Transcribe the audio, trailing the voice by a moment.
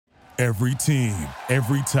Every team,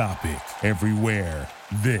 every topic, everywhere.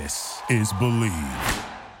 This is Bleav.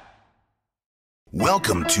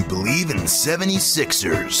 Welcome to Bleav in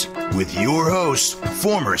 76ers with your hosts,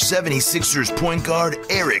 former 76ers point guard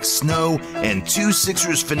Eric Snow and two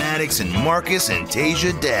Sixers fanatics in Marcus and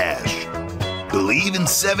Tasia Dash. Bleav in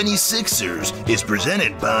 76ers is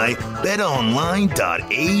presented by betonline.ag.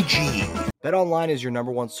 BetOnline is your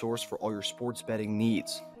number one source for all your sports betting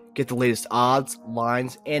needs. Get the latest odds,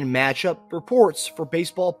 lines, and matchup reports for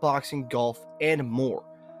baseball, boxing, golf, and more.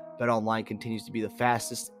 BetOnline continues to be the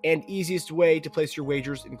fastest and easiest way to place your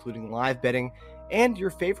wagers, including live betting and your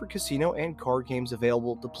favorite casino and card games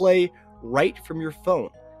available to play right from your phone.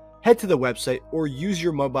 Head to the website or use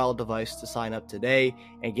your mobile device to sign up today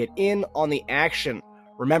and get in on the action.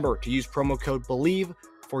 Remember to use promo code Bleav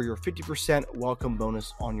for your 50% welcome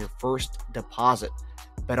bonus on your first deposit.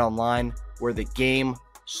 BetOnline, where the game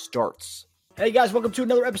starts. Hey guys, welcome to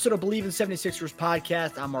another episode of Bleav in 76ers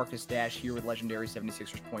podcast. I'm Marcus Dash here with legendary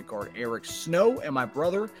 76ers point guard Eric Snow and my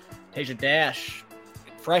brother, Tasia Dash.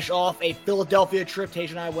 Fresh off a Philadelphia trip,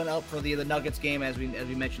 Tasia and I went up for the Nuggets game as we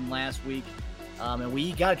mentioned last week. And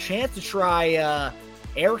we got a chance to try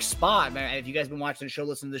Eric's spot. Man, if you guys have been watching the show,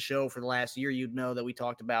 listening to the show for the last year, you'd know that we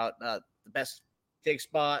talked about the best steak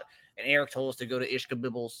spot, and Eric told us to go to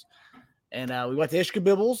Ishkabibbles. And we went to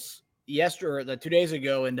Ishkabibbles 2 days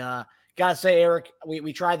ago, and gotta say, Eric,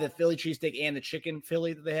 we tried the Philly cheesesteak and the chicken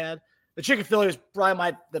Philly that they had. The chicken Philly was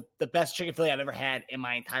probably the best chicken Philly I've ever had in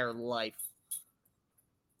my entire life.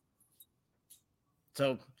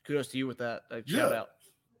 So kudos to you with that. Shout out.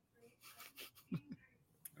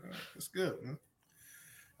 That's good, man.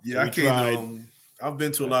 Yeah, so I've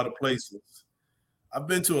been to a lot of places.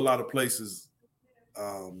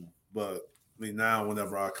 But I mean, now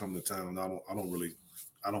whenever I come to town,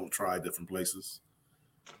 I don't try different places.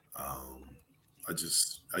 I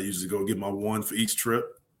usually go get my one for each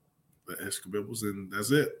trip at Ishkabibbles, and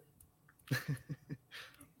that's it.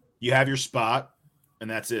 You have your spot, and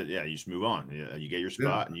that's it. Yeah, you just move on. Yeah, you get your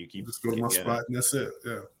spot, and you keep. Just go to my spot, and that's it.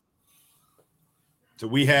 Yeah. So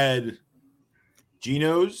we had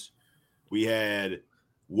Geno's, we had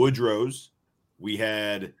Woodrow's, we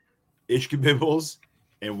had Ishkabibbles,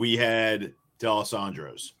 and we had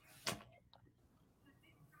D'Alessandro's.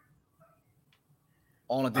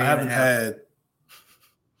 On a day I haven't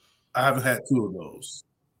had two of those.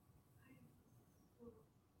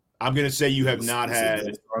 I'm going to say you have not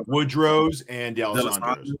had Woodrow's and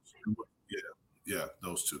D'Alessandro's. Yeah,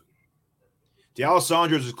 those two.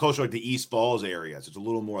 D'Alessandro's is closer like the East Falls area, so it's a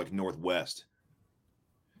little more like northwest.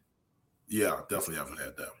 Yeah, definitely haven't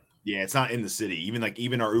had that one. Yeah, it's not in the city.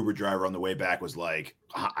 Even our Uber driver on the way back was like,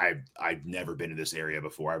 I've never been to this area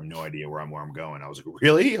before. I have no idea where I'm going. I was like,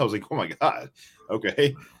 really? I was like, oh my God.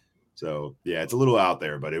 Okay. So yeah, it's a little out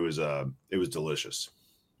there, but it was delicious.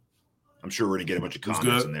 I'm sure we're gonna get a bunch of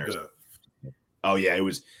comments in there. Yeah. Oh yeah, it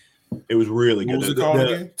was really good. What was it called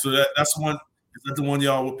again? So that's one. Is that the one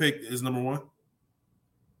y'all would pick? Is number one?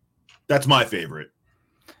 That's my favorite.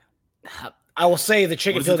 I will say the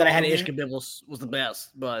chicken Philly that I had at Ishkabibbles was the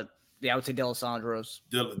best, but yeah, I would say D'Alessandro's.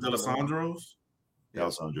 D'Alessandro's?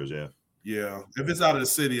 D'Alessandro's, yeah. Yeah. If it's out of the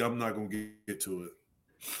city, I'm not gonna get to it.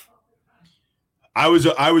 I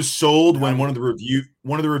was sold when one of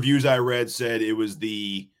the reviews I read said it was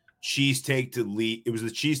the cheesesteak to leave. It was the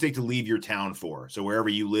cheesesteak to leave your town for. So wherever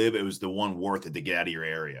you live, it was the one worth it to get out of your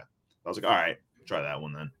area. I was like, all right, try that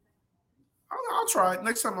one then. I'll try it.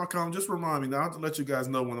 Next time I come, just remind me. Now I have to let you guys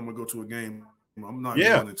know when I'm going to go to a game. I'm not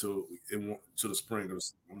going into the spring.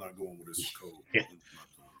 I'm not going with this cold. Yeah.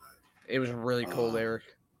 It was really cold, Eric.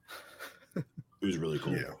 It was really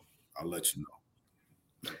cold. Yeah, I'll let you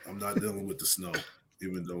know. I'm not dealing with the snow,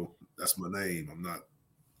 even though that's my name. I'm not.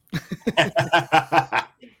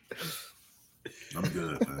 I'm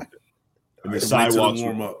good, man. And the sidewalks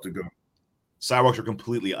warm up to go. Sidewalks are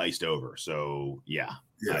completely iced over, so yeah.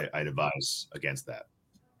 I'd advise against that.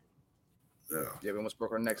 Yeah, we almost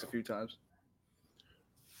broke our necks a few times.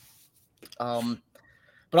 But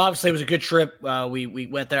obviously it was a good trip. We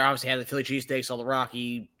went there. Obviously had the Philly cheesesteak, saw the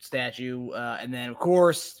Rocky statue, and then of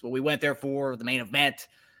course what we went there for the main event,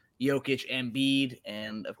 Jokic and Embiid,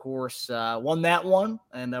 and of course won that one.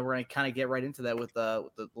 And we're gonna kind of get right into that with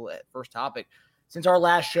the first topic. Since our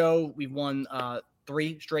last show, we've won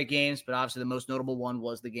 3 straight games, but obviously the most notable one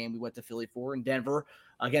was the game we went to Philly for in Denver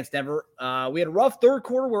against Denver. We had a rough third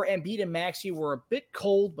quarter where Embiid and Maxey were a bit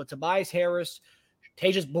cold, but Tobias Harris,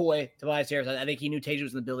 Tasia's boy, Tobias Harris, I think he knew Tasia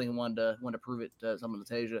was in the building and wanted to prove it to someone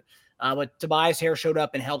to Tasia. But Tobias Harris showed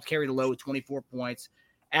up and helped carry the load with 24 points.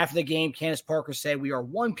 After the game, Candace Parker said, "We are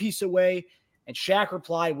one piece away," And Shaq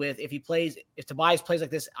replied with, if Tobias plays like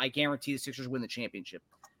this, I guarantee the Sixers win the championship.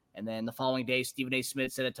 And then the following day, Stephen A.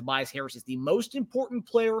 Smith said that Tobias Harris is the most important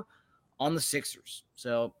player on the Sixers.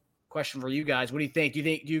 So question for you guys. What do you think? Do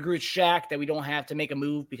you agree with Shaq that we don't have to make a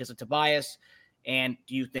move because of Tobias? And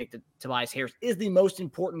do you think that Tobias Harris is the most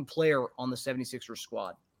important player on the 76ers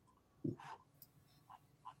squad?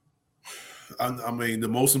 I mean, the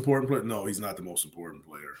most important player? No, he's not the most important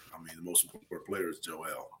player. I mean, the most important player is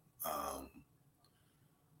Joel.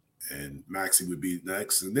 And Maxey would be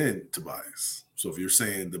next, and then Tobias. So if you're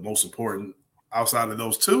saying the most important outside of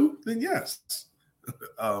those two, then yes.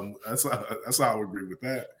 That's how I would agree with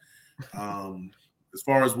that. As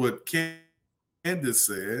far as what Candace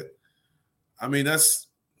said, I mean, I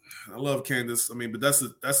love Candace. I mean, but that's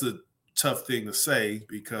a tough thing to say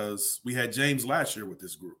because we had James last year with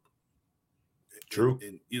this group. True.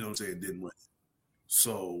 And you know what I'm saying, didn't win.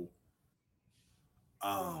 So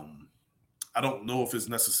I don't know if it's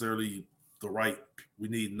necessarily we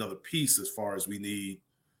need another piece as far as we need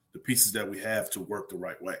the pieces that we have to work the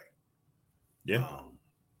right way. Yeah.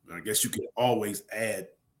 I guess you can always add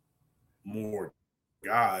more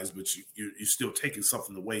guys, but you're still taking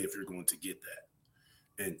something away if you're going to get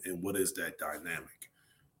that. And what is that dynamic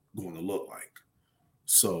going to look like?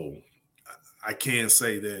 So I can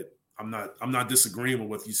say that I'm not disagreeing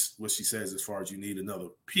with what she says as far as you need another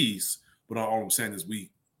piece, but all I'm saying is we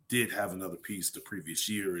did have another piece the previous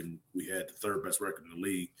year, and we had the third best record in the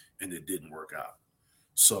league, and it didn't work out.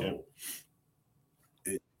 So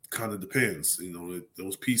it kind of depends,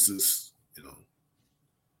 those pieces,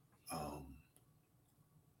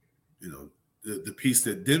 the piece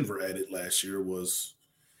that Denver added last year was,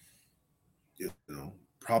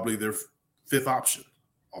 probably their fifth option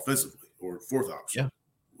offensively or fourth option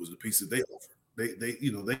was the piece that they offered.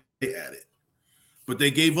 They added, but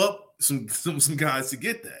they gave up some guys to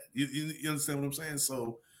get that. You understand what I'm saying?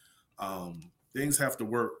 So things have to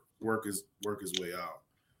work his way out.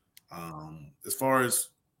 As far as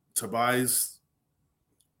Tobias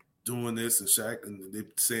doing this and Shaq, and they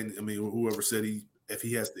saying, I mean, whoever said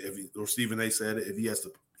or Stephen A. said it, if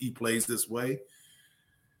he plays this way.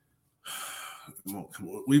 Come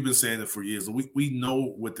on. We've been saying it for years. We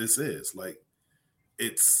know what this is. Like,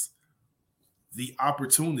 it's the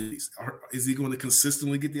opportunities. Is he going to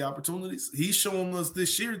consistently get the opportunities? He's shown us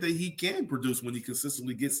this year that he can produce when he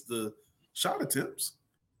consistently gets the shot attempts.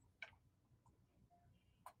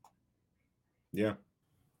 Yeah.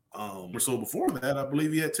 Or so before that, I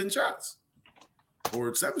believe he had 10 shots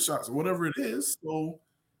or 7 shots or whatever it is. So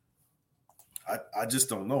I just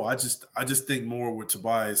don't know. I just think more with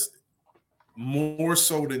Tobias, more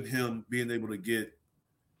so than him being able to get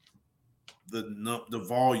the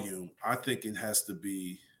volume. I think it has to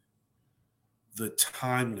be the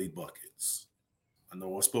timely buckets. I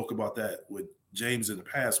know I spoke about that with James in the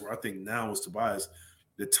past, where I think now is Tobias,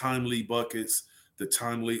 the timely buckets, the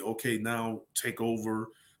timely, okay, now take over,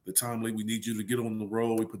 the timely, we need you to get on the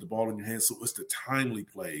road, we put the ball in your hands. So it's the timely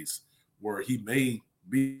plays where he may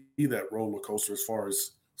be that roller coaster as far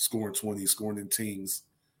as scoring 20, scoring in teams,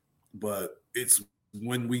 but it's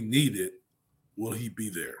when we need it, will he be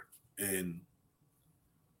there? And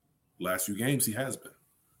last few games, he has been.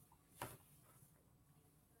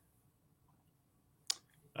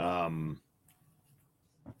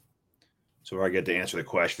 So I get to answer the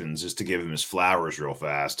questions, just to give him his flowers real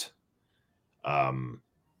fast.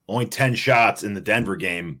 Only 10 shots in the Denver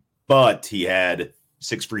game, but he had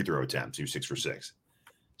 6 free throw attempts. He was 6 for 6.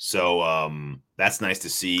 So that's nice to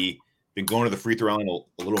see. Been going to the free throw line a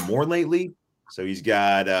little more lately. So he's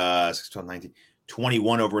got 6, 12, 19,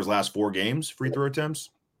 21 over his last 4 games, free throw attempts.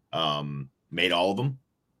 Made all of them.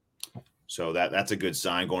 So that's a good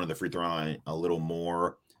sign, going to the free throw line a little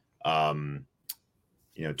more.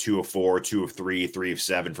 2 of 4, 2 of 3, 3 of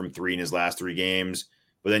 7 from 3 in his last 3 games.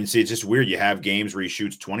 But then you see, it's just weird. You have games where he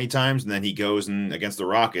shoots 20 times, and then he goes against the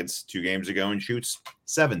Rockets 2 games ago and shoots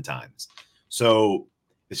 7 times. So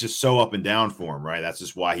it's just so up and down for him, right? That's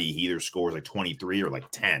just why he either scores like 23 or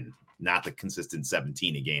like 10, not the consistent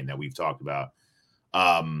 17 a game that we've talked about.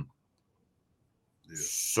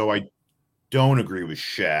 So I don't agree with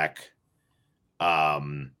Shaq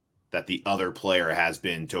that the other player has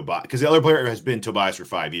been Tobias, because the other player has been Tobias for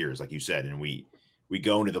 5 years, like you said, and we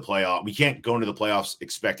go into the playoff. We can't go into the playoffs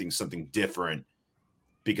expecting something different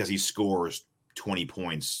because he scores 20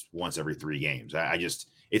 points once every 3 games.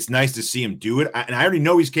 It's nice to see him do it. And I already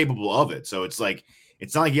know he's capable of it. So it's like,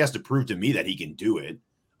 it's not like he has to prove to me that he can do it.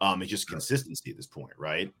 It's just consistency at this point,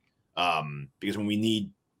 right? Because when we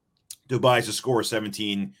need Tobias to score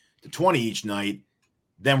 17 to 20 each night,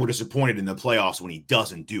 then we're disappointed in the playoffs when he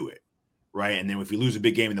doesn't do it, right? And then if we lose a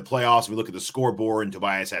big game in the playoffs, we look at the scoreboard and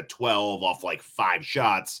Tobias had 12 off like 5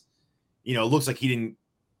 shots. It looks like he didn't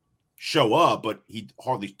show up, but he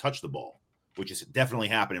hardly touched the ball, which has definitely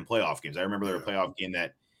happened in playoff games. I remember there was a playoff game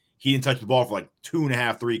that he didn't touch the ball for like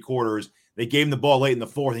 2.5, 3 quarters. They gave him the ball late in the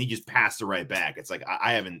fourth, and he just passed it right back. It's like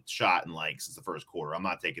I haven't shot in like since the first quarter. I'm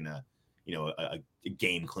not taking a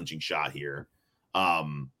game clinching shot here.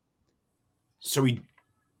 So we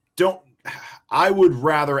don't. I would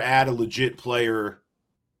rather add a legit player,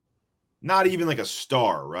 not even like a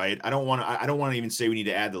star, right? I don't want to even say we need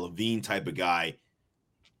to add the Levine type of guy.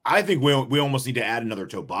 I think we almost need to add another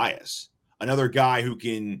Tobias, another guy who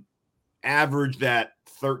can average that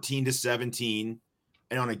 13 to 17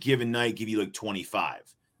 and on a given night give you like 25.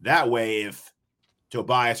 That way, if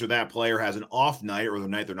Tobias or that player has an off night or the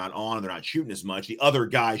night they're not on and they're not shooting as much, the other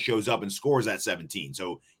guy shows up and scores that 17.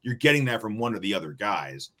 So you're getting that from one of the other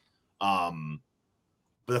guys. But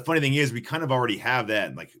the funny thing is we kind of already have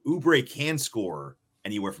that. Like Oubre can score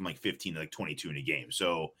anywhere from like 15 to like 22 in a game.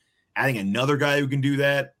 So adding another guy who can do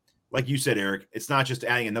that, like you said, Eric, it's not just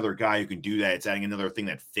adding another guy who can do that. It's adding another thing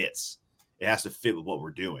that fits. It has to fit with what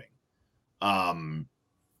we're doing.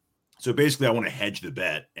 So basically I want to hedge the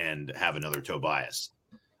bet and have another Tobias.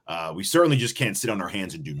 We certainly just can't sit on our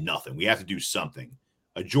hands and do nothing. We have to do something.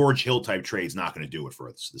 A George Hill type trade is not going to do it for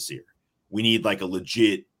us this year. We need like a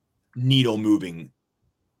legit needle moving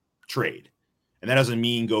trade. And that doesn't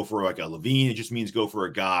mean go for like a Levine. It just means go for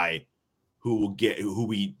a guy who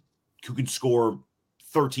can score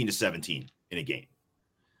 13 to 17 in a game.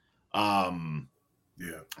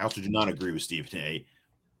 I also do not agree with Steve today.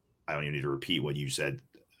 I don't even need to repeat what you said.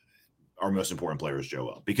 Our most important player is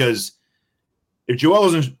Joel, because if Joel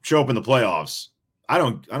doesn't show up in the playoffs, I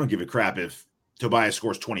don't give a crap if Tobias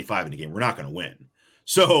scores 25 in a game. We're not going to win.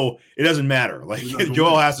 So it doesn't matter. Like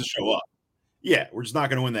Joel has to show up. Yeah, we're just not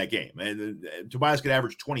going to win that game. And Tobias could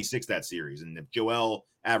average 26 that series. And if Joel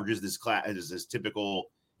averages this typical,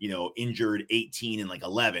 injured 18 and like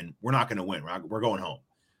 11, we're not going to win. We're going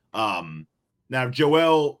home. Now, if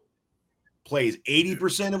Joel plays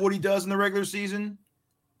 80% of what he does in the regular season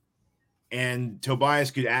and Tobias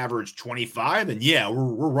could average 25, then yeah,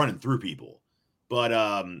 we're running through people.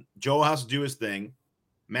 But Joel has to do his thing.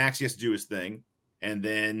 Maxey has to do his thing. And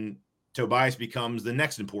then Tobias becomes the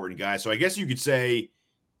next important guy. So I guess you could say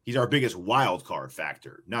he's our biggest wild card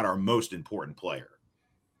factor, not our most important player.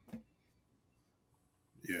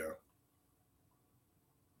 Yeah.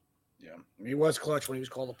 Yeah. He was clutch when he was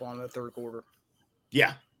called upon in the third quarter.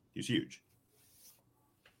 Yeah. He's huge.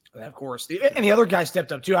 And of course, and the other guy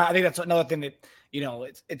stepped up too. I think that's another thing that,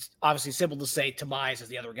 it's obviously simple to say Tobias is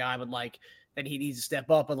the other guy, but like that he needs to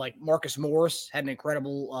step up. But like Marcus Morris had an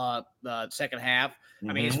incredible second half. Mm-hmm.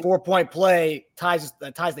 I mean, his 4-point play ties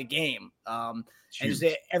the game. And just,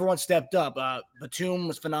 everyone stepped up. Batum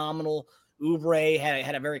was phenomenal. Oubre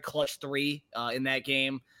had a very clutch 3 in that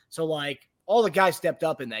game. So like all the guys stepped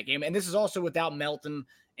up in that game. And this is also without Melton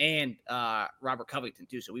and Robert Covington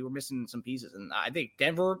too. So we were missing some pieces. And I think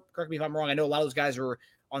Denver, correct me if I'm wrong, I know a lot of those guys were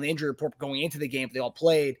on the injury report going into the game, but they all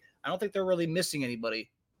played. I don't think they're really missing anybody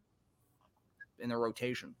in their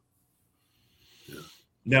rotation. Yeah.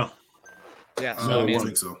 No. Yeah. I don't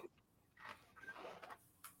think so.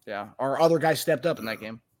 Yeah. Our other guys stepped up in that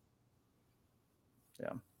game.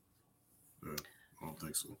 Yeah. I don't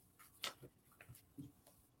think so.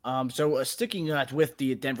 So sticking with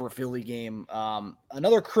the Denver Philly game,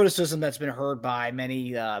 another criticism that's been heard by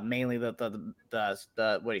many, mainly the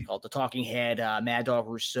what do you call it, the talking head, Mad Dog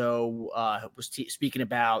Rousseau, was speaking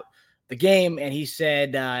about the game, and he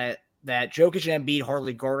said that Jokic and Embiid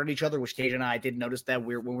hardly guarded each other, which Tej and I did notice that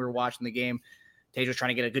when we were watching the game. Tej was trying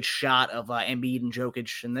to get a good shot of Embiid and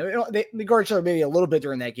Jokic, and they guarded each other maybe a little bit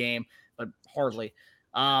during that game, but hardly.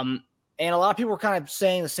 And a lot of people were kind of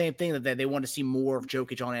saying the same thing, that they want to see more of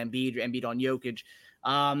Jokic on Embiid, or Embiid on Jokic.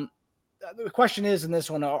 The question is in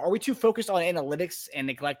this one, are we too focused on analytics and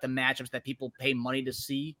neglect the matchups that people pay money to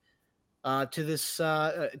see to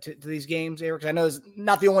these games, Eric? I know it's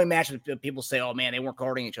not the only match that people say, oh man, they weren't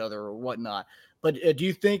guarding each other or whatnot. But do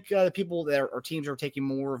you think the people that are teams are taking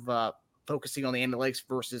more of focusing on the analytics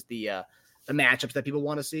versus the matchups that people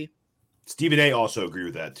want to see? Stephen A. also agree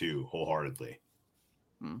with that too, wholeheartedly.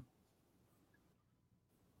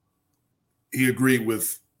 He agreed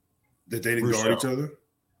with that they didn't guard each other?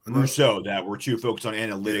 Rousseau, that we're too focused on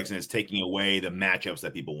analytics and it's taking away the matchups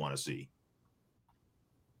that people want to see.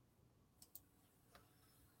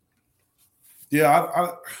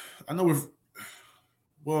 Yeah, I know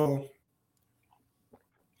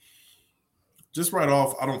just right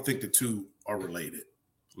off, I don't think the two are related.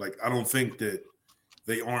 Like, I don't think that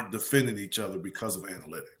they aren't defending each other because of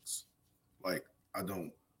analytics. Like,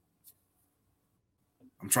 I'm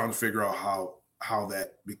trying to figure out how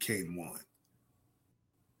that became one.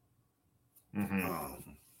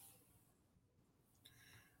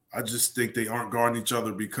 I just think they aren't guarding each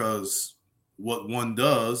other because what one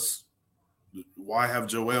does. Why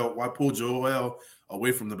pull Joel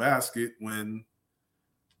away from the basket when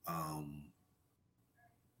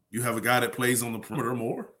you have a guy that plays on the perimeter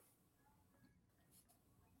more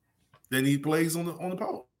than he plays on the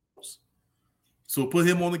post? So put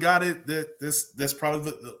him on the guy that's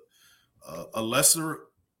probably a lesser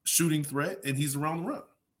shooting threat, and he's around the rim.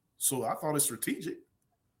 So I thought it's strategic.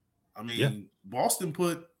 I mean, Boston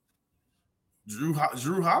put Drew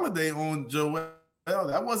Holiday on Joel.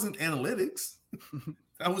 That wasn't analytics.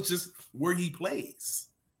 That was just where he plays.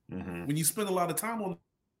 When you spend a lot of time on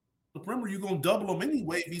the perimeter, you're going to double him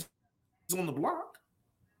anyway if he's on the block.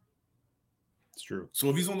 It's true. So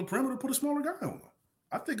if he's on the perimeter, put a smaller guy on him.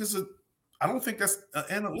 I don't think that's an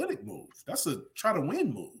analytic move. That's a try to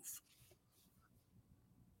win move.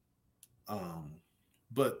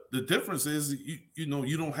 But the difference is, you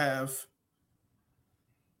don't have –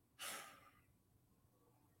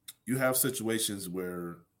 you have situations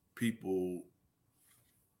where people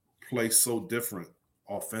play so different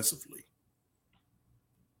offensively,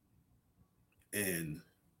 and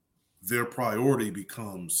their priority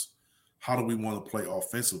becomes how do we want to play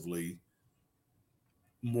offensively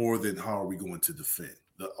more than how are we going to defend.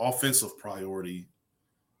 The offensive priority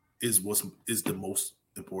is the most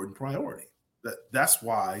important priority. That's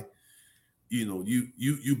why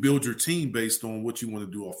you build your team based on what you want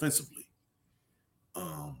to do offensively.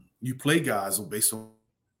 You play guys based on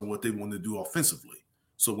what they want to do offensively.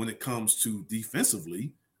 So when it comes to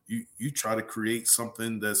defensively, you try to create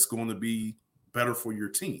something that's going to be better for your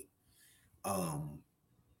team. And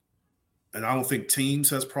I don't think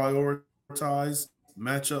teams has prioritized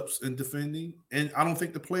matchups and defending, and I don't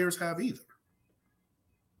think the players have either.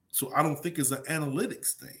 So I don't think it's an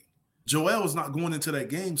analytics thing. Joel is not going into that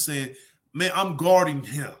game saying, man, I'm guarding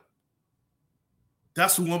him.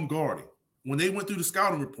 That's who I'm guarding. When they went through the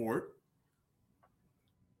scouting report,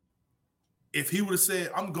 if he would have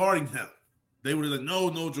said, I'm guarding him, they would have said, no,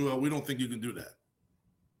 Joel, we don't think you can do that.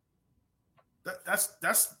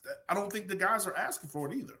 That's I don't think the guys are asking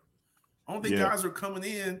for it either. I don't think guys are coming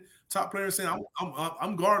in, top players saying,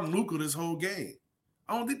 I'm guarding Luka this whole game.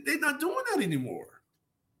 I don't think they're not doing that anymore.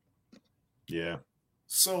 Yeah.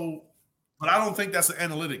 So, but I don't think that's an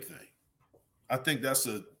analytic thing. I think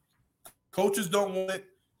coaches don't want it,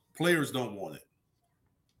 players don't want it.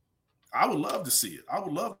 I would love to see it. I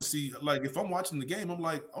would love to see, like, if I'm watching the game, I'm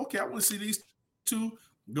like, okay, I want to see these two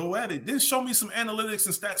go at it. Then show me some analytics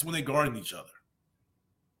and stats when they're guarding each other.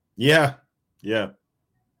 Yeah. Yeah.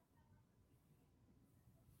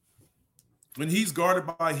 When he's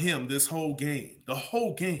guarded by him the whole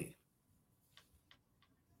game.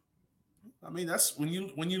 I mean, that's when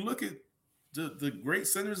you look at the great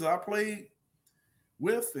centers I played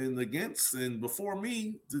with and against and before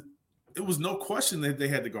me, it was no question that they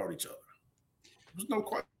had to guard each other. There was no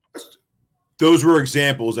question. Those were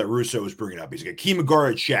examples that Russo was bringing up. He's like, Akeem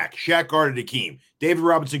guarded Shaq. Shaq guarded Akeem. David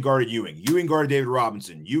Robinson guarded Ewing. Ewing guarded David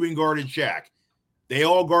Robinson. Ewing guarded Shaq. They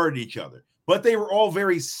all guarded each other. But they were all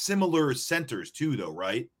very similar centers too, though,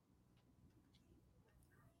 right?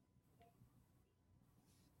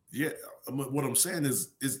 Yeah. What I'm saying is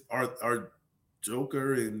are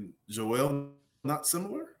Joker and Joel not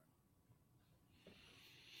similar?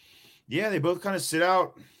 Yeah, they both kind of sit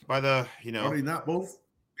out by the, Are they not both?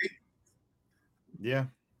 Yeah.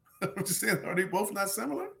 I'm just saying, are they both not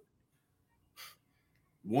similar?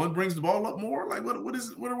 One brings the ball up more? Like, what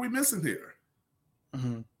are we missing here?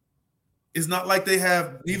 Mm-hmm. It's not like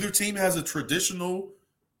neither team has a traditional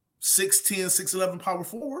 6'10", 6'11" power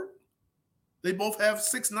forward. They both have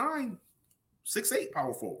 6'9", 6'8"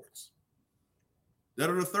 power forwards that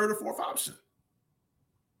are the third or fourth option.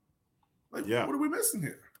 Like, what are we missing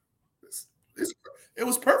here? It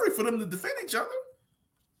was perfect for them to defend each other.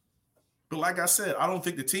 But like I said, I don't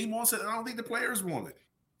think the team wants it, and I don't think the players want it.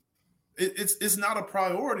 It's not a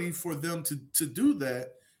priority for them to do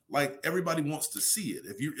that. Like, everybody wants to see it.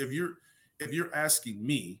 If you're asking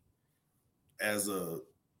me as a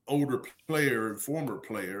older player and former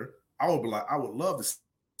player, I would be like, I would love to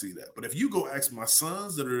see that. But if you go ask my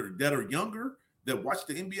sons that are younger that watch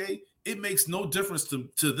the NBA, it makes no difference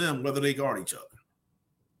to them whether they guard each other.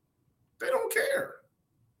 They don't care.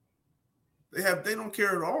 They don't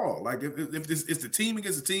care at all. Like, if it's the team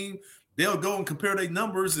against the team, they'll go and compare their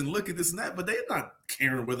numbers and look at this and that, but they're not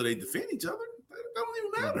caring whether they defend each other. That don't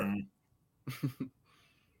even matter. Mm-hmm.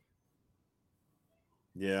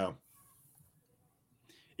 Yeah.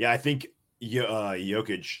 Yeah, I think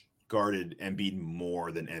Jokic guarded Embiid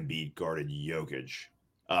more than Embiid guarded Jokic.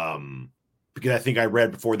 Because I think I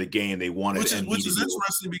read before the game they wanted Embiid. Which is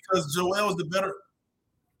interesting because Joel is the better.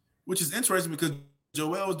 Which is interesting because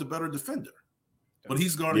Joel is the better defender, but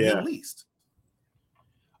he's guarding him least.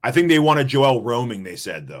 I think they wanted Joel roaming. They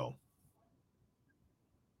said though.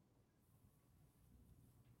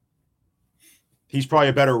 He's probably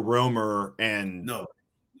a better roamer and no.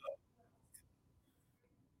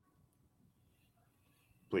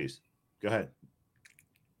 Please go ahead.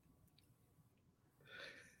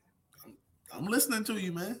 I'm listening to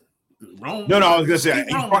you, man. Rome, no, I was gonna say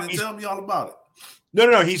tell me all about it.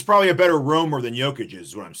 No. He's probably a better roamer than Jokic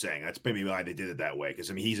is what I'm saying. That's maybe why they did it that way. Because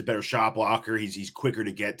I mean, he's a better shot blocker. He's quicker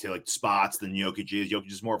to get to like spots than Jokic is. Jokic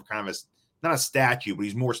is more of kind of not a statue, but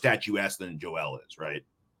he's more statuesque than Joel is, right?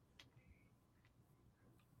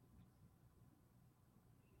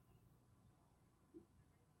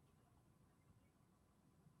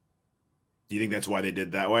 Do you think that's why they did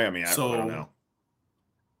it that way? I mean, I don't know.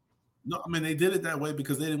 No, I mean they did it that way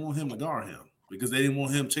because they didn't want him to guard him. Because they didn't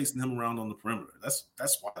want him chasing him around on the perimeter. That's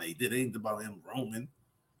why they did it. It ain't about him roaming.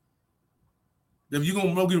 If you're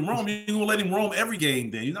going to let him roam, you're going to let him roam every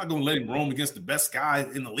game then. You're not going to let him roam against the best guy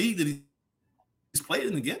in the league that he's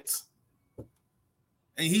playing against.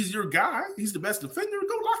 And he's your guy. He's the best defender.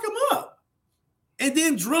 Go lock him up. And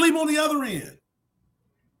then drill him on the other end.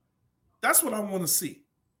 That's what I want to see.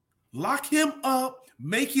 Lock him up.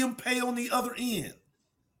 Make him pay on the other end.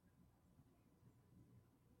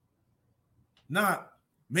 Not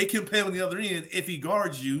make him pay on the other end if he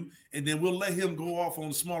guards you, and then we'll let him go off on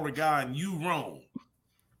the smaller guy and you roam.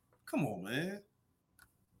 Come on, man.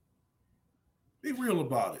 Be real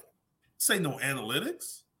about it. This ain't no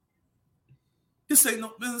analytics. This is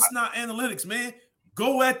not analytics, man.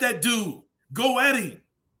 Go at that dude. Go at him.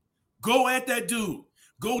 Go at that dude.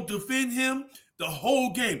 Go defend him the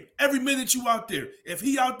whole game. Every minute you out there. If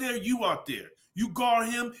he out there, you out there. You guard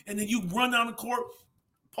him, and then you run down the court,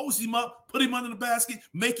 post him up, put him under the basket,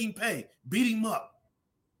 make him pay, beat him up.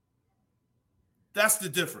 That's the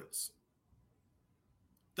difference.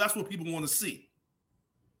 That's what people want to see.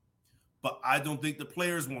 But I don't think the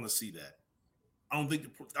players want to see that. I don't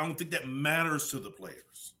think that matters to the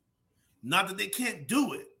players. Not that they can't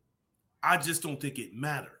do it. I just don't think it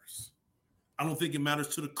matters. I don't think it matters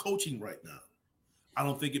to the coaching right now. I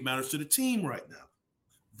don't think it matters to the team right now.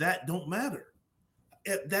 That don't matter.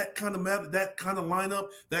 That kind of lineup,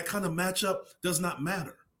 that kind of matchup does not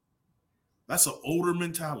matter. That's an older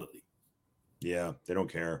mentality. Yeah, they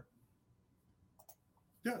don't care.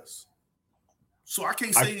 Yes. So I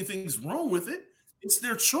can't say anything's wrong with it. It's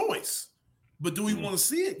their choice. But do we want to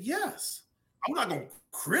see it? Yes. I'm not going to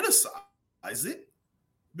criticize it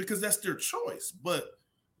because that's their choice. But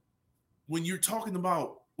when you're talking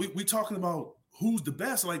about, we're talking about who's the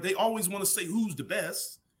best, like they always want to say who's the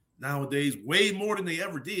best. Nowadays, way more than they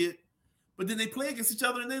ever did. But then they play against each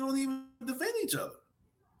other and they don't even defend each other.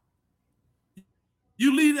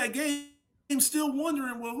 You leave that game still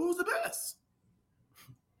wondering, well, who's the best?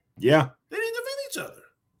 Yeah. They didn't defend each other.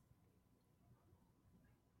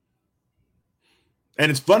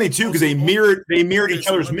 And it's funny, too, because they mirrored each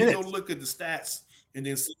other's minutes. Let me go look at the stats and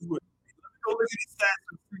then see who.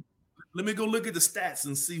 Let me go look at the stats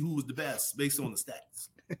and see who was the best based on the stats.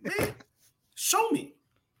 Man, show me.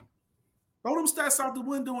 Throw them stats out the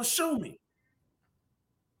window and show me.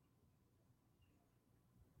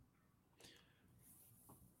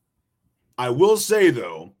 I will say,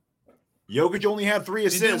 though, Jokic only had 3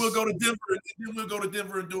 assists. And then we'll go to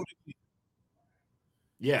Denver and do it again.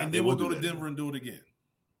 Yeah. And then we'll go to Denver and do it again.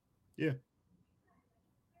 Yeah.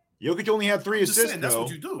 Jokic only had 3 assists. Saying, that's what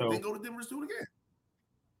you do. Then go to Denver and do it again.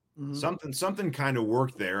 Mm-hmm. Something kind of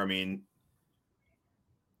worked there. I mean,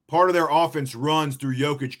 part of their offense runs through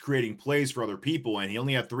Jokic creating plays for other people, and he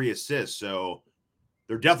only had 3 assists. So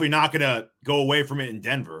they're definitely not going to go away from it in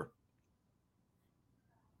Denver.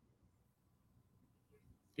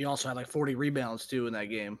 He also had like 40 rebounds, too, in that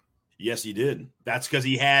game. Yes, he did. That's because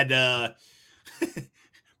he had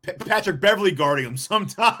Patrick Beverly guarding him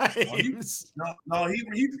sometimes. No,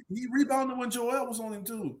 he rebounded when Joel was on him,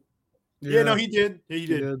 too. Yeah, no, he did. He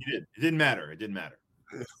did. It didn't matter.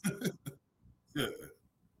 Yeah.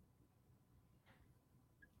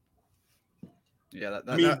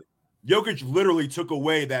 Yeah, Jokic literally took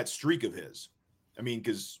away that streak of his. I mean,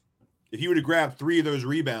 because if he would have grabbed 3 of those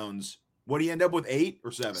rebounds, what did he end up with, 8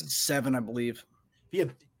 or 7? 7, I believe. He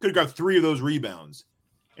could have got 3 of those rebounds.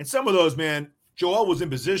 And some of those, man, Joel was in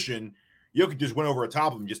position. Jokic just went over the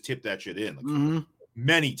top of him and just tipped that shit in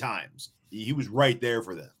many times. He was right there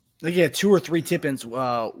for them. Like he had 2 or 3 tip-ins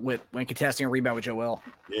when contesting a rebound with Joel.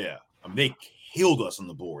 Yeah. I mean, they killed us on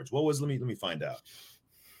the boards. What was? Let me find out.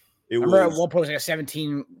 I remember at one point it was like a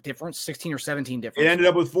 17 difference, 16 or 17 difference. It ended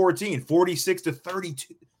up with 14, 46 to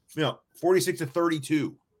 32. 46 to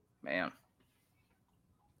 32. Man.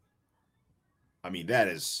 I mean,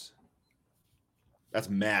 that's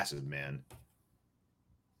massive, man.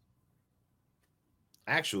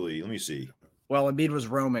 Actually, let me see. Well, Embiid was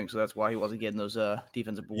roaming, so that's why he wasn't getting those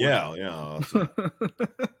defensive boards. Yeah.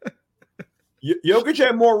 Jokic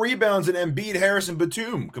had more rebounds than Embiid, Harris, and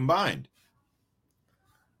Batum combined.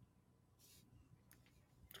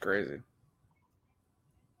 It's crazy.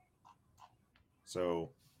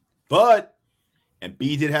 So, but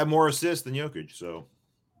Embiid did have more assists than Jokic, so.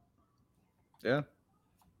 Yeah.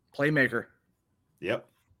 Playmaker. Yep.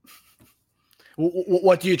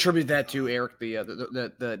 What do you attribute that to, Eric,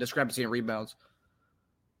 the discrepancy in rebounds?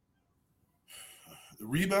 The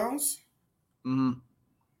rebounds? Mm-hmm.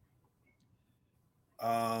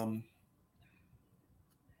 I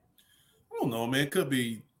don't know, man. It could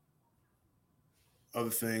be other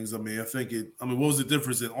things. I mean, what was the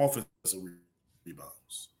difference in offensive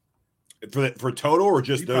rebounds? For total or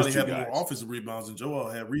just he those two guys? He probably had more offensive rebounds than Joel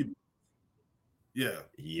had rebounds. Yeah.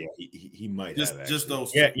 Yeah, he might just, have. Just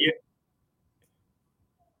those. Yeah.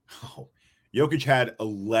 Oh, Jokic had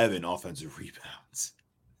 11 offensive rebounds.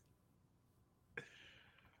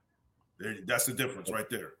 That's the difference right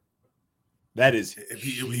there. That is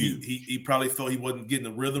huge. He probably felt he wasn't getting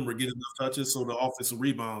the rhythm or getting enough touches, so the offensive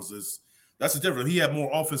rebounds that's the difference. He had more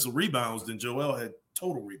offensive rebounds than Joel had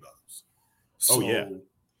total rebounds. So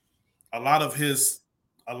a lot of his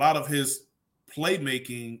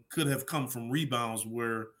playmaking could have come from rebounds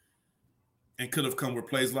could have come where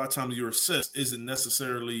plays. A lot of times your assist isn't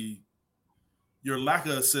necessarily your lack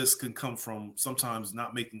of assists can come from sometimes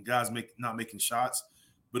not making shots,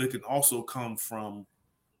 but it can also come from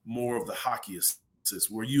more of the hockey assists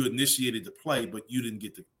where you initiated the play, but you didn't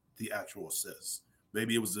get the actual assist.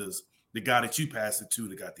 Maybe it was the guy that you passed it to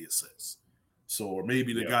that got the assist. So, or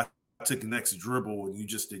maybe the guy took the next dribble and you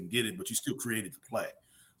just didn't get it, but you still created the play.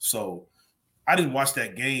 So I didn't watch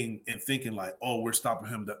that game and thinking like, oh, we're stopping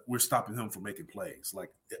him from making plays.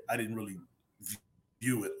 Like I didn't really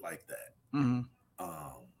view it like that. Mm-hmm.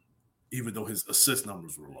 Even though his assist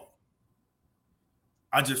numbers were low.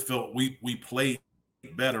 I just felt we played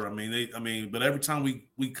better. But every time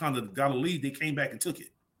we kind of got a lead, they came back and took it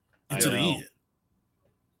into the end.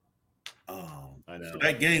 I know. So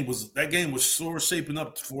that game was sort of shaping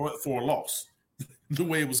up for a loss. The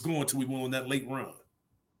way it was going till we went on that late run.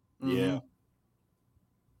 Yeah.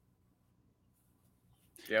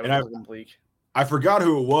 Yeah, it was complete. I forgot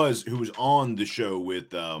who it was who was on the show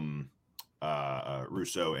with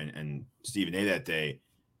Russo and Stephen A that day,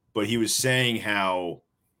 but he was saying how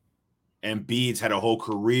Embiid's had a whole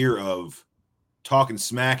career of talking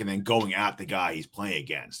smack and then going at the guy he's playing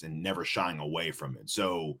against and never shying away from it.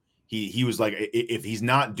 So he was like, if he's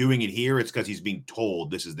not doing it here, it's because he's being told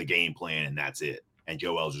this is the game plan and that's it. And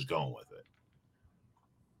Joel's just going with it.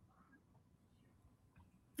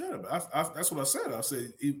 Yeah, but that's what I said. I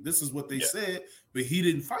said this is what they said, but he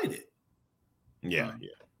didn't fight it. Yeah.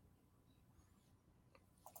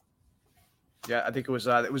 Yeah, I think it was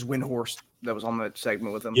Windhorst that was on that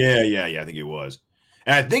segment with him. Yeah, I think it was.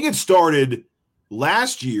 And I think it started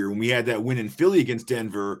last year when we had that win in Philly against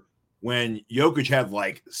Denver when Jokic had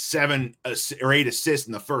like 7 or 8 assists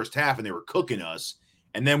in the first half and they were cooking us.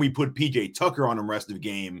 And then we put PJ Tucker on him rest of the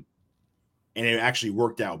game and it actually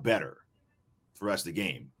worked out better for the rest of the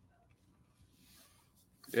game.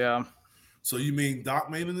 Yeah. So you mean Doc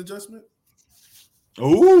made an adjustment?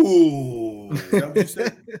 Ooh. Is that what you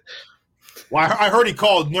said? Well, I heard he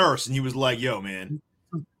called Nurse and he was like, yo, man.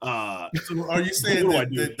 So are you saying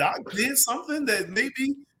that Doc did something that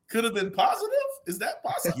maybe could have been positive? Is that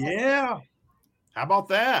possible? Yeah. How about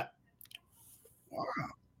that? Wow.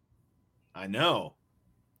 I know.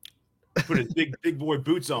 Put his big boy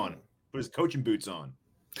boots on. Put his coaching boots on.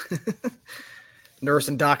 Nurse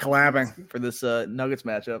and Doc collabing for this Nuggets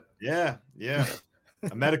matchup. Yeah.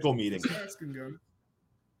 A medical meeting.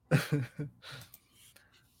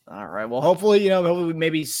 All right. Well, hopefully we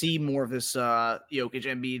maybe see more of this Jokic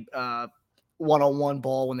Embiid one-on-one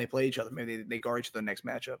ball when they play each other. Maybe they guard each other next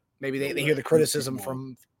matchup. Maybe they hear the criticism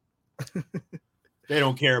from. They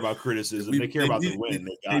don't care about criticism. They care about the win.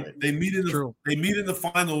 They got it. They meet in the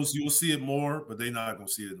finals. You will see it more, but they're not going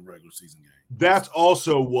to see it in the regular season game. That's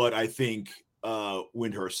also what I think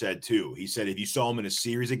Windhorst said too. He said if you saw them in a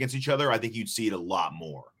series against each other, I think you'd see it a lot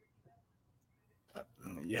more.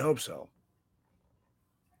 You hope so.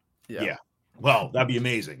 Yeah. Well, that'd be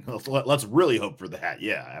amazing. Let's really hope for that.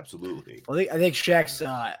 Yeah, absolutely. Well, I think Shaq's.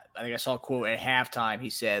 I think I saw a quote at halftime.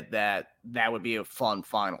 He said that would be a fun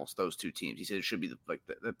finals. Those two teams. He said it should be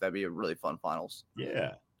that'd be a really fun finals.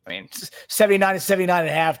 Yeah. I mean, 79-79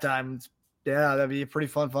 at halftime. Yeah, that'd be a pretty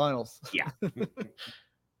fun finals. Yeah.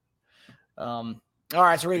 All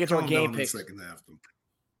right, so we're gonna get to our game picks. Second half.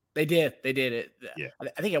 They did it. Yeah.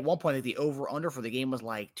 I think at one point the over under for the game was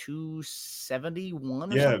like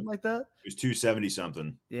 271 or Yeah. something like that. It was 270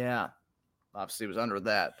 something. Yeah, obviously it was under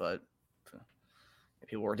that, but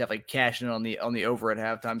people were definitely cashing in on the over at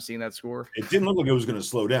halftime, seeing that score. It didn't look like it was going to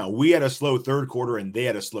slow down. We had a slow third quarter, and they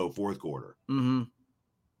had a slow fourth quarter. Mm-hmm.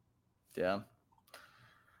 Yeah.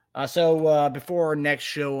 So before our next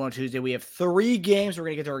show on Tuesday, we have 3 games. We're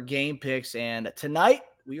going to get to our game picks, and tonight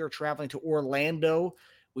we are traveling to Orlando.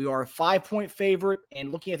 We are a 5-point favorite,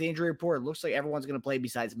 and looking at the injury report, it looks like everyone's going to play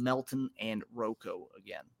besides Melton and Rocco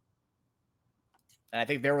again. And I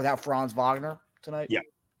think they're without Franz Wagner tonight. Yeah.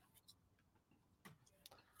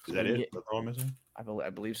 Is that it? That's all I'm missing? I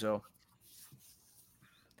believe so.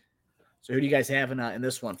 So who do you guys have in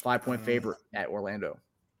this one? 5-point favorite at Orlando.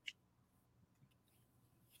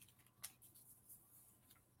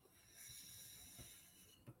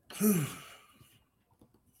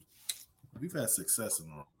 We've had success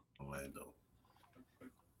in Orlando.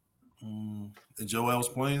 And Joel's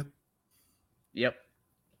playing? Yep.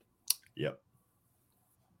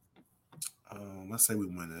 Let's say we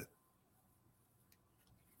win it.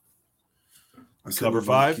 We cover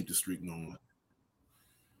 5? Keep the streak going.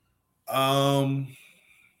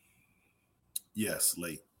 Yes,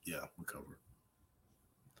 late. Yeah, we cover.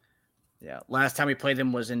 Yeah. Last time we played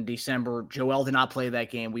them was in December. Joel did not play that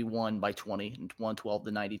game. We won by 20 and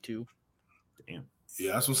 112-92. Damn.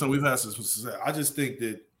 Yeah, that's what I'm saying. We've had some success. I just think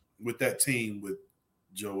that with that team, with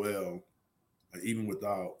Joel, even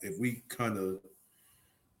without, if we kind of,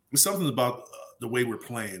 there's something about the way we're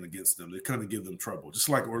playing against them that kind of give them trouble. Just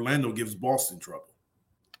like Orlando gives Boston trouble.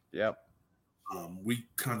 Yep. We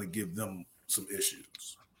kind of give them some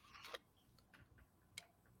issues.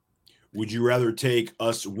 Would you rather take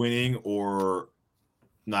us winning or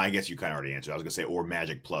 – no, I guess you kind of already answered. I was going to say or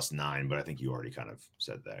Magic +9, but I think you already kind of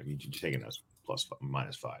said that. You're taking us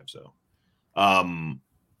 -5. So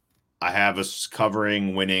I have us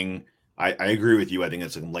covering, winning. I agree with you. I think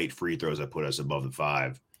it's some late free throws that put us above the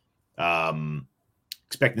 5.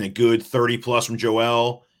 Expecting a good 30+ from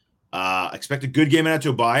Joel. Expect a good game out of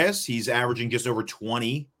Tobias. He's averaging just over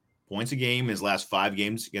 20 points a game in his last 5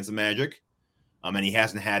 games against the Magic. And he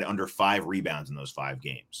hasn't had under 5 rebounds in those 5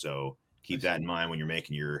 games. So keep that in mind when you're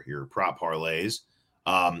making your prop parlays.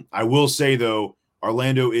 I will say, though,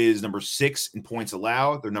 Orlando is number 6 in points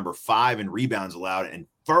allowed. They're number 5 in rebounds allowed and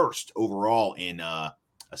first overall in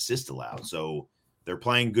assists allowed. So they're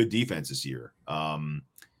playing good defense this year.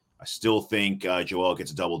 I still think Joel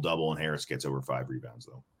gets a double-double and Harris gets over 5 rebounds,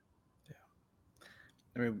 though.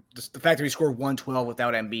 I mean, just the fact that we scored 112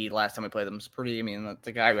 without Embiid last time we played them is pretty. I mean,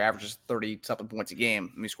 the guy who averages 30-something points a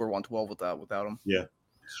game, and we scored 112 without him. Yeah,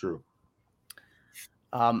 it's true.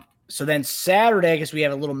 So then Saturday, I guess we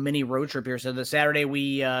have a little mini road trip here. So the Saturday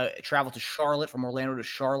we travel to Charlotte, from Orlando to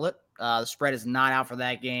Charlotte. The spread is not out for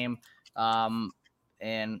that game.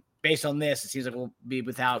 And based on this, it seems like we'll be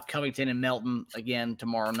without Covington and Melton again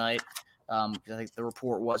tomorrow night. I think the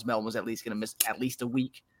report was Melton was at least going to miss at least a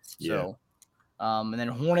week. So. And then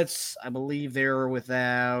Hornets, I believe they're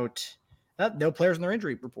without no players in their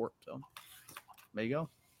injury report. So there you go.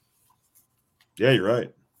 Yeah, you're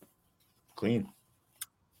right. Clean.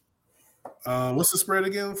 What's the spread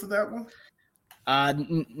again for that one?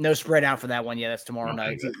 No spread out for that one. Yeah, that's tomorrow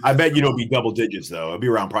night. I bet you don't be double digits though. It'll be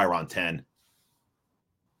probably around 10.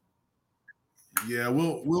 Yeah,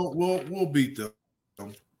 we'll beat them.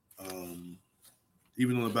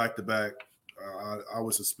 Even on the back-to-back, I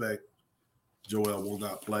would suspect Joel will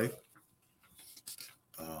not play.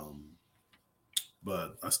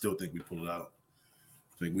 But I still think we pull it out.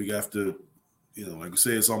 I think we have to, like I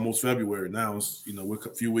say, it's almost February now. It's, we're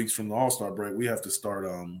a few weeks from the All-Star break. We have to start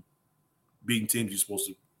beating teams you're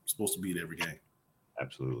supposed to beat every game.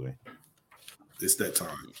 Absolutely. It's that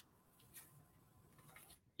time.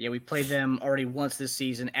 Yeah, we played them already once this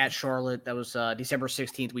season at Charlotte. That was December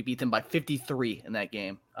 16th. We beat them by 53 in that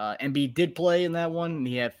game. Embiid did play in that one, and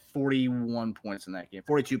he had 41 points in that game,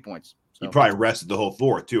 42 points. So. He probably rested the whole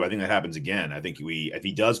fourth, too. I think that happens again. I think if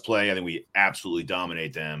he does play, I think we absolutely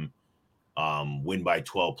dominate them, win by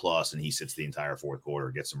 12+, and he sits the entire fourth quarter,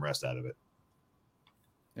 gets some rest out of it.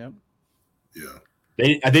 Yep. Yeah.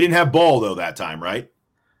 They didn't have Ball, though, that time, right?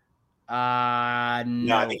 No. I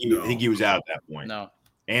think he was out at that point. No.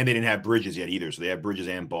 And they didn't have Bridges yet either. So they have Bridges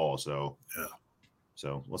and Ball. So, yeah.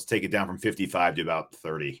 So let's take it down from 55 to about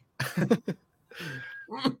 30.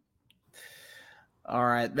 All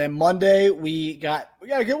right. Then Monday, we got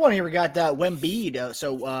a good one here. We got Wembeed.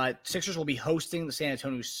 So Sixers will be hosting the San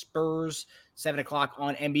Antonio Spurs, 7 o'clock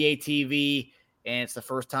on NBA TV. And it's the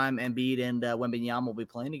first time Embiid and Wembanyama will be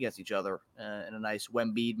playing against each other in a nice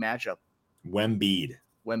Wembeed matchup. Wembeed,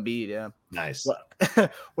 yeah. Nice.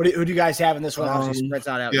 Who do you guys have in this one? Obviously, spreads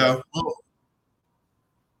out.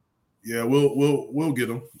 Yeah, we'll get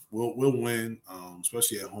them. We'll win,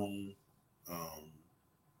 especially at home.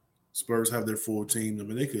 Spurs have their full team. I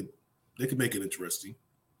mean, they could make it interesting.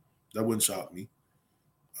 That wouldn't shock me.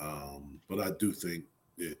 But I do think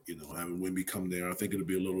that, having Wemby come there, I think it'll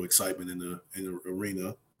be a little excitement in the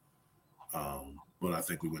arena. But I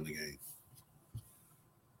think we win the game.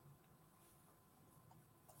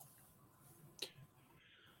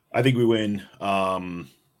 I think we win.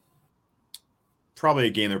 Probably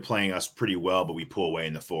a game they're playing us pretty well, but we pull away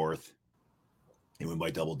in the fourth and win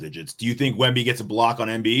by double digits. Do you think Wemby gets a block on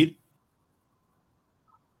Embiid?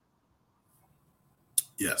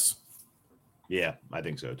 Yes. Yeah, I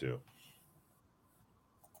think so too.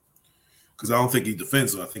 Because I don't think he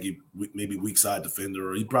defends. I think he maybe weak side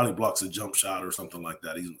defender, or he probably blocks a jump shot or something like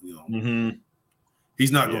that.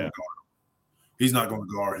 He's not going to guard him. He's not going to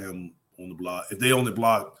guard him on the block. If they only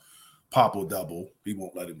block pop or double, he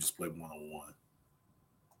won't let him just play one-on-one.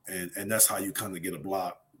 And that's how you kind of get a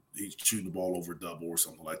block. He's shooting the ball over double or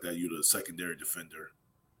something like that. You're the secondary defender.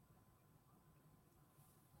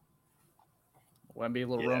 Wemby, a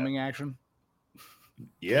little roaming action?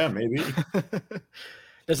 Yeah, maybe.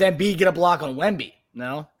 Does Embiid get a block on Wemby?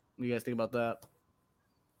 No? What do you guys think about that?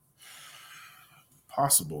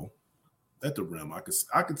 Possible. At the rim. I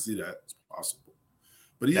could see that. It's possible.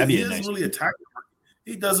 But he doesn't really attack.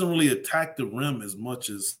 He doesn't really attack the rim as much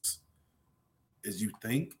as you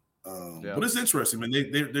think. But it's interesting. I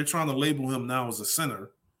mean, they're trying to label him now as a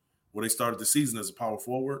center, where they started the season as a power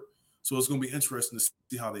forward. So it's going to be interesting to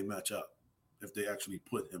see how they match up if they actually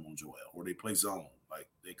put him on Joel or they play zone. Like,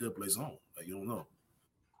 they could play zone. Like, you don't know.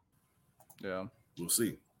 Yeah. We'll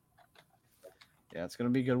see. Yeah, it's going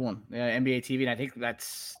to be a good one. Yeah, NBA TV, and I think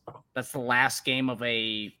that's the last game of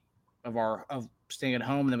staying at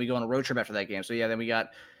home, and then we go on a road trip after that game. So, yeah, then we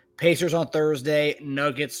got Pacers on Thursday,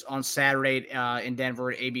 Nuggets on Saturday in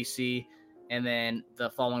Denver at ABC, and then the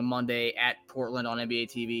following Monday at Portland on NBA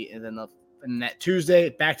TV, and then that Tuesday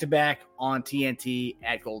back-to-back on TNT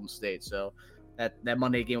at Golden State. So that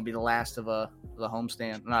Monday game will be the last of the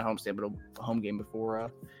homestand, not homestand, but a home game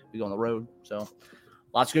before we go on the road. So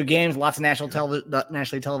lots of good games, lots of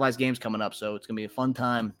nationally televised games coming up. So it's going to be a fun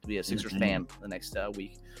time to be a Sixers fan the next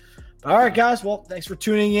week. All right, guys. Well, thanks for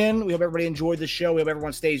tuning in. We hope everybody enjoyed the show. We hope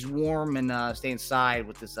everyone stays warm and stay inside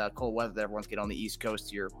with this cold weather that everyone's getting on the East Coast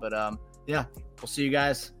here. But, yeah, we'll see you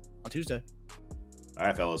guys on Tuesday. All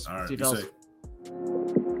right, fellas. All right, see you, fellas. Safe.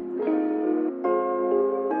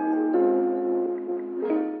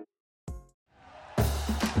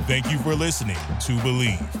 Thank you for listening to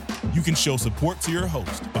Bleav. You can show support to your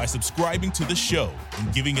host by subscribing to the show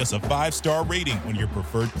and giving us a 5-star rating on your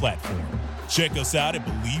preferred platform. Check us out at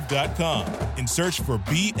Bleav.com and search for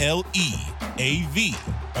BLEAV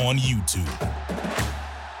on YouTube.